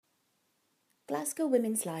Glasgow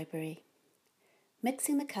Women's Library.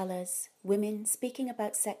 Mixing the Colours, Women Speaking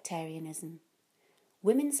About Sectarianism.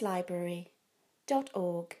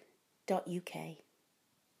 womenslibrary.org.uk.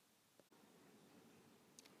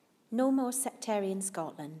 No More Sectarian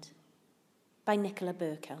Scotland by Nicola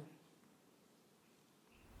Burkill.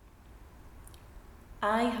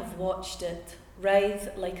 I have watched it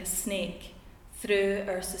writhe like a snake through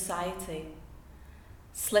our society.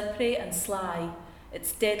 Slippery and sly,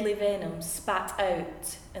 its deadly venom spat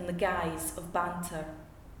out in the guise of banter.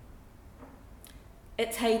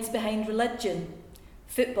 It hides behind religion,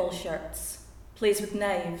 football shirts, plays with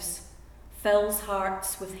knives, fills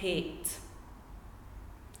hearts with hate.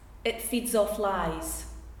 It feeds off lies,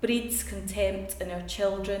 breeds contempt in our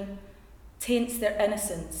children, taints their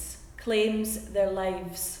innocence, claims their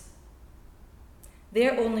lives.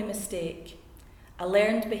 Their only mistake, a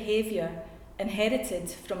learned behaviour inherited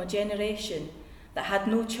from a generation that had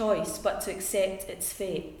no choice but to accept its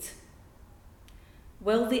fate.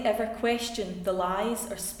 Will they ever question the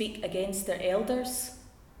lies or speak against their elders?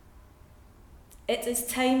 It is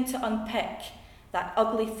time to unpick that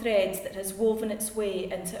ugly thread that has woven its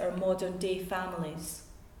way into our modern day families.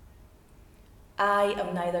 I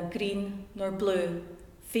am neither green nor blue,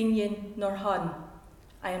 Fenian nor Hun.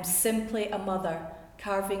 I am simply a mother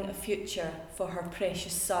carving a future for her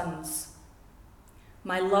precious sons.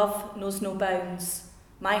 My love knows no bounds,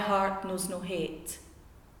 my heart knows no hate.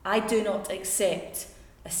 I do not accept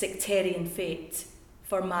a sectarian fate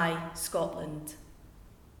for my Scotland.